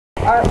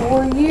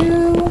Were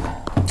you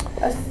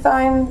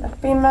assigned a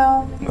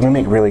female? Let me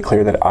make really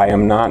clear that I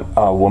am not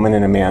a woman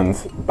in a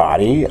man's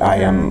body. I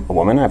am a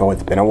woman. I've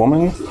always been a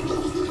woman.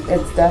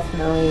 It's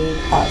definitely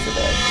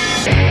positive.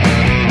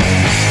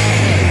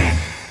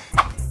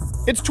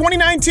 It's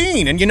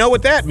 2019, and you know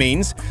what that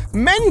means.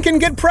 Men can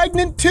get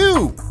pregnant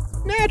too.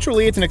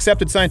 Naturally, it's an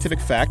accepted scientific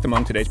fact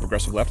among today's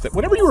progressive left that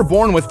whatever you were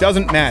born with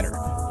doesn't matter.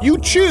 You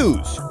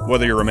choose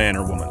whether you're a man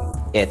or woman.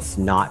 It's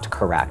not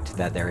correct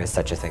that there is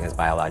such a thing as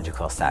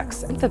biological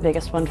sex. The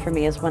biggest one for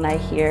me is when I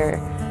hear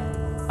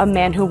a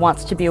man who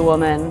wants to be a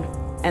woman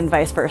and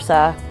vice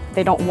versa.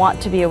 They don't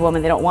want to be a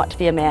woman, they don't want to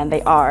be a man,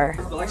 they are.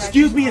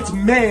 Excuse me, it's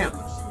ma'am.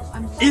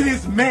 It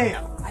is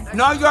ma'am.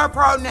 Know your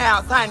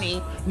pronouns,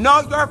 honey.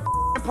 Know your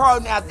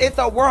pronouns. It's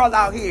a world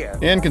out here.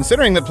 And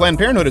considering that Planned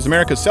Parenthood is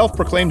America's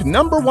self-proclaimed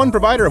 #1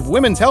 provider of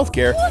women's health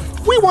care,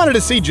 we wanted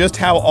to see just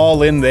how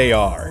all in they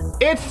are.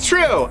 It's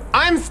true.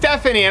 I'm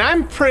Stephanie, and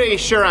I'm pretty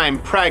sure I'm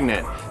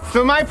pregnant.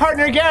 So my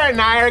partner Garrett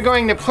and I are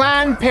going to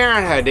Planned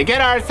Parenthood to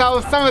get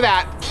ourselves some of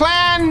that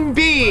Plan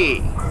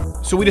B.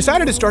 So we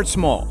decided to start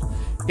small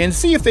and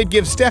see if they'd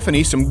give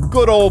Stephanie some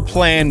good old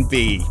Plan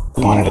B.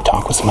 We wanted to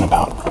talk with someone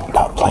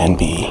about Plan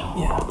B.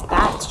 Yeah.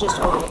 That's just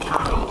over the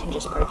counter. You can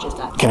just purchase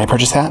that. Can I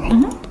purchase that?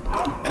 Mm-hmm.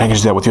 And I can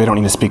just do that with you? I don't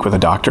need to speak with a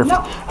doctor?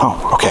 No.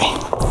 Oh,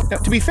 okay. Now,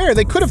 to be fair,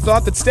 they could have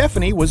thought that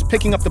Stephanie was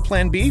picking up the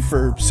Plan B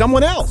for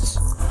someone else.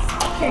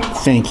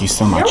 Thank you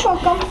so much. You're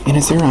welcome. And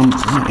is there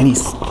any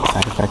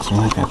side effects or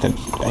like that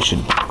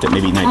that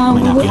maybe might not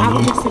be on I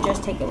would you? just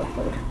suggest take it with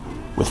food.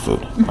 With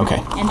food,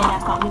 okay. And then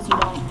as long as you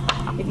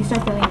don't, if you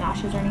start feeling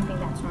nauseous or anything,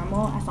 that's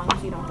normal. As long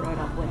as you don't throw it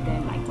up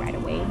within, like, right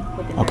away,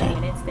 within 30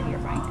 minutes, then you're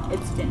fine.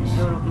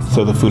 It'll be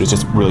So the food is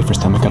just really for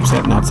stomach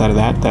upset, and outside of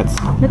that, that's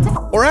it.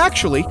 Or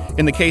actually,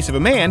 in the case of a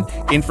man,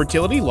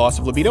 infertility, loss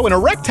of libido, and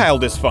erectile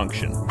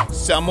dysfunction.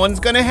 Someone's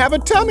gonna have a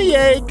tummy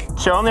ache.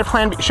 Show them your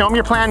Plan B. Show them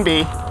your Plan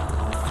B.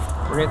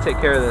 We're gonna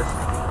take care of this.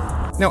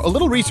 Now, a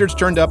little research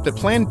turned up that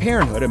Planned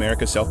Parenthood,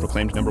 America's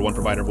self-proclaimed #1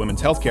 provider of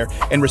women's health care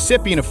and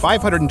recipient of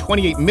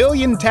 $528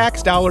 million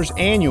tax dollars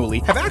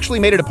annually, have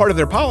actually made it a part of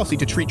their policy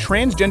to treat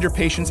transgender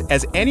patients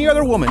as any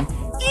other woman,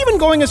 even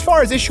going as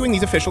far as issuing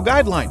these official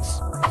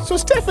guidelines. So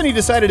Stephanie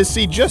decided to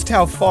see just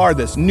how far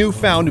this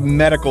newfound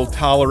medical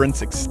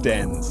tolerance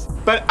extends.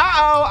 But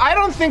uh-oh, I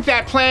don't think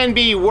that Plan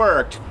B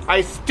worked.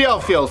 I still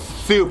feel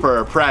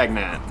super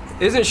pregnant.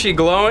 Isn't she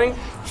glowing?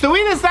 So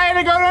we decided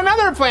to go to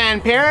another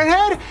Planned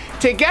Parenthood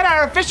to get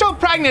our official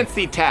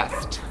pregnancy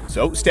test.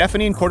 So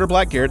Stephanie and Quarter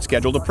Black Garrett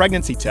scheduled a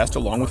pregnancy test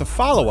along with a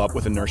follow-up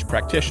with a nurse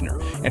practitioner.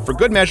 And for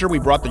good measure, we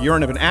brought the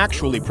urine of an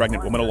actually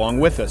pregnant woman along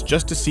with us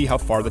just to see how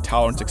far the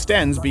tolerance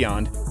extends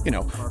beyond,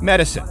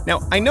 medicine. Now,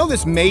 I know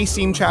this may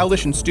seem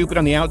childish and stupid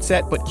on the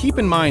outset, but keep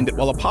in mind that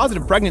while a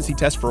positive pregnancy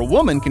test for a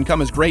woman can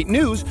come as great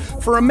news,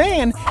 for a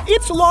man,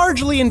 it's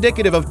largely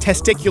indicative of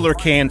testicular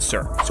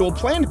cancer. So will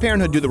Planned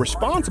Parenthood do the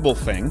responsible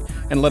thing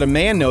and let a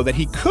man know that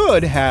he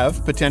could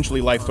have potentially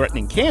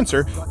life-threatening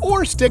cancer,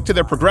 or stick to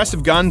their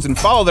progressive guns and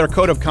follow their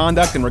code of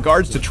conduct in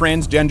regards to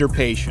transgender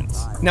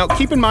patients? Now,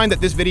 keep in mind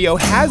that this video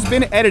has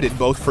been edited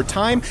both for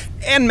time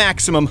and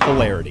maximum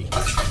hilarity.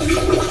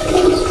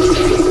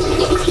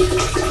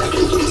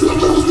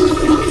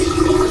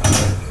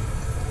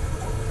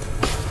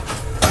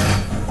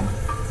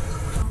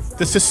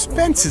 The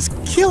suspense is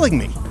killing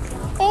me.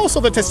 Also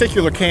the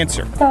testicular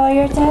cancer. So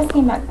your test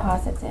came back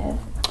positive.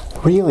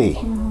 Really?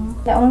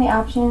 The only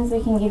options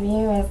we can give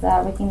you is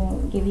that we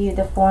can give you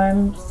the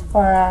forms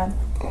for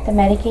the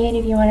Medicaid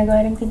if you want to go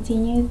ahead and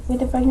continue with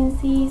the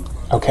pregnancies.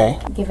 Okay.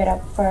 Give it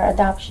up for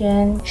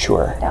adoption.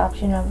 Sure. The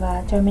option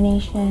of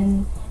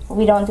termination.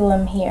 We don't do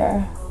them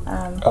here.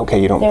 Okay,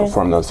 you don't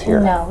perform those here?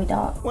 No, we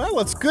don't. Well,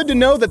 it's good to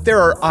know that there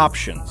are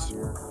options.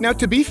 Now,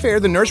 to be fair,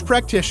 the nurse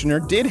practitioner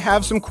did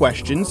have some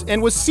questions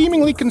and was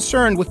seemingly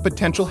concerned with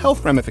potential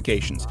health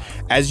ramifications.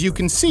 As you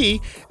can see,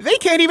 they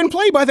can't even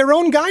play by their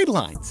own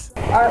guidelines.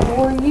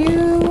 Were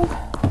you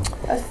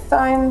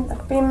assigned a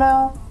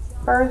female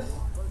birth?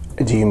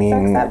 Do you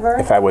mean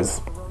if I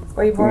was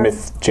Were you born?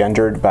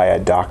 misgendered by a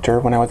doctor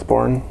when I was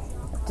born?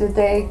 Did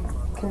they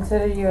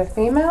consider you a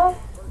female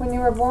when you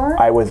were born?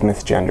 I was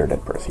misgendered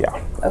at birth, yeah.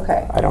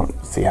 Okay. I don't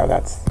see how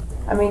that's...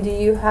 I mean, do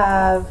you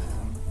have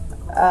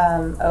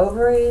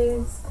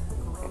ovaries,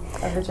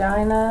 a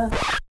vagina?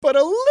 But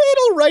a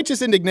little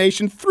righteous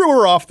indignation threw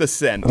her off the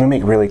scent. Let me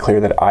make really clear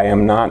that I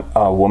am not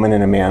a woman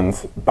in a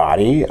man's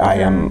body. I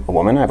am a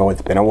woman. I've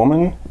always been a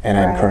woman, and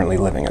I'm currently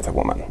living as a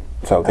woman.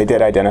 So they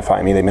did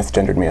identify me. They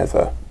misgendered me as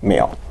a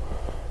male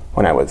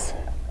when I was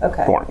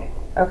born.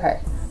 Okay.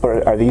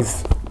 But are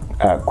these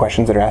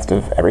questions that are asked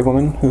of every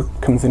woman who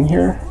comes in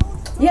here?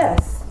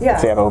 Yes. Yeah.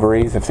 If they have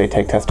ovaries, if they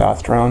take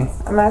testosterone?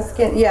 I'm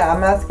asking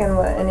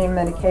what any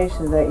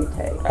medications that you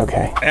take.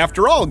 Okay.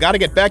 After all, gotta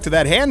get back to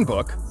that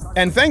handbook.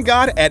 And thank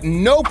God, at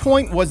no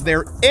point was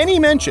there any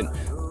mention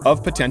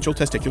of potential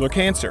testicular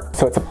cancer.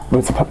 So it's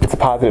a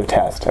positive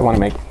test. I want to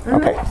make,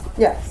 okay.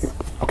 Yes.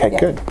 Okay,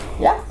 good.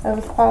 Yeah, that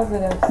was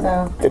positive,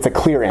 so. It's a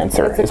clear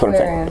answer, is what I'm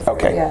saying.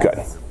 Okay, good.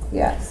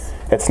 Yes.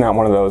 It's not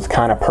one of those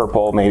kind of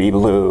purple, maybe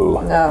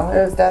blue. No,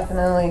 it was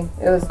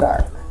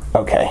dark.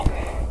 Okay.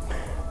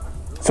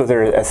 So is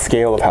there a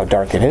scale of how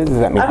dark it is? Does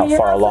that mean how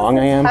far along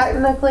I am?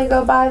 Technically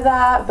go by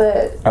that,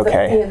 but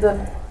okay.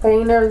 The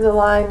fainter the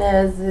line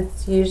is,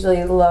 it's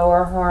usually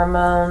lower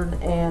hormone,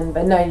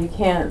 but no, you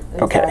can't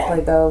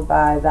exactly go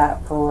by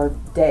that for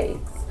dates.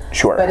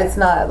 Sure. But it's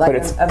not like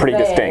it's pretty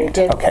distinct.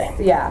 Okay.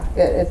 Yeah,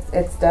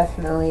 it's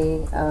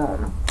definitely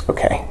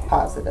okay.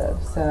 Positive.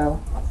 So,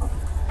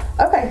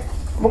 okay.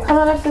 Well, come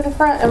on up to the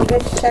front and we'll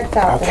get you checked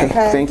out. Okay,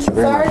 thank you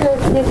very much. Sorry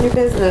to get your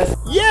business.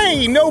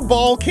 Yay, no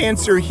ball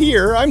cancer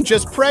here. I'm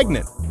just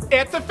pregnant.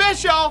 It's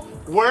official.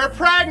 We're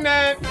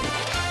pregnant.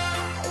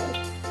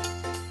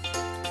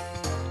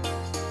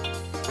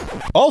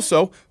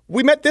 Also,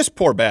 we met this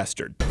poor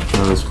bastard.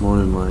 This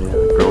morning, my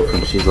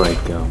girlfriend, she's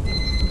like,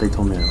 they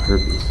told me I have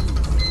herpes.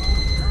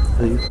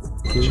 Are you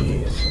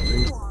kidding?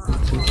 Jeez.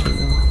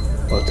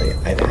 Well, I'll tell you,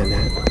 I've had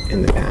that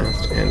in the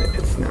past, and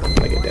it's not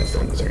like a death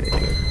sentence or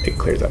anything. It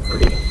clears up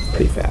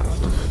pretty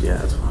fast. Yeah,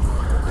 that's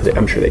fine.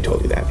 I'm sure they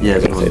told you that. Yeah,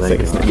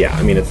 yeah.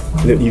 I mean,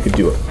 you could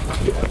do it.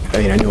 I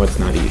mean, I know it's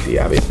not easy,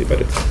 obviously, but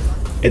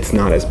it's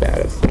not as bad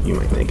as you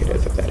might think it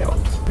is. If that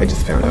helps. I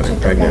just found out I'm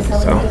pregnant,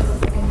 so.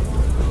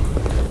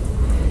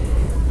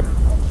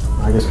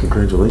 I guess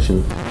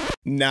congratulations.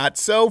 Not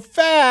so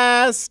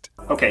fast.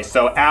 Okay,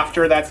 so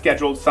after that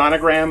scheduled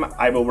sonogram,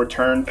 I will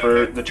return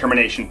for the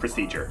termination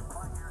procedure.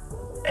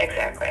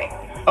 Exactly.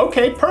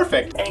 Okay,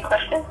 perfect. Any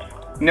questions?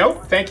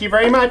 Nope, thank you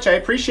very much. I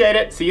appreciate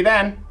it. See you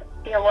then.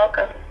 You're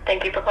welcome.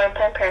 Thank you for calling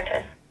Planned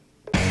Parenthood.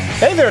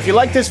 Hey there, if you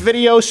like this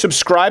video,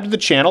 subscribe to the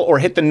channel or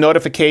hit the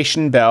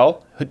notification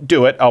bell.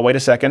 Do it. I'll wait a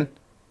second.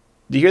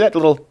 Do you hear that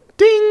little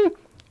ding?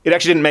 It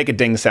actually didn't make a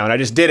ding sound. I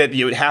just did it.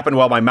 It happened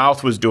while my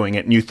mouth was doing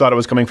it, and you thought it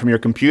was coming from your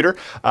computer.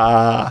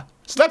 So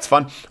that's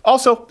fun.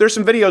 Also, there's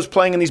some videos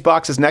playing in these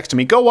boxes next to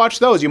me. Go watch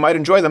those. You might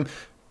enjoy them.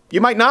 You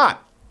might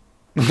not.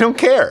 I don't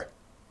care.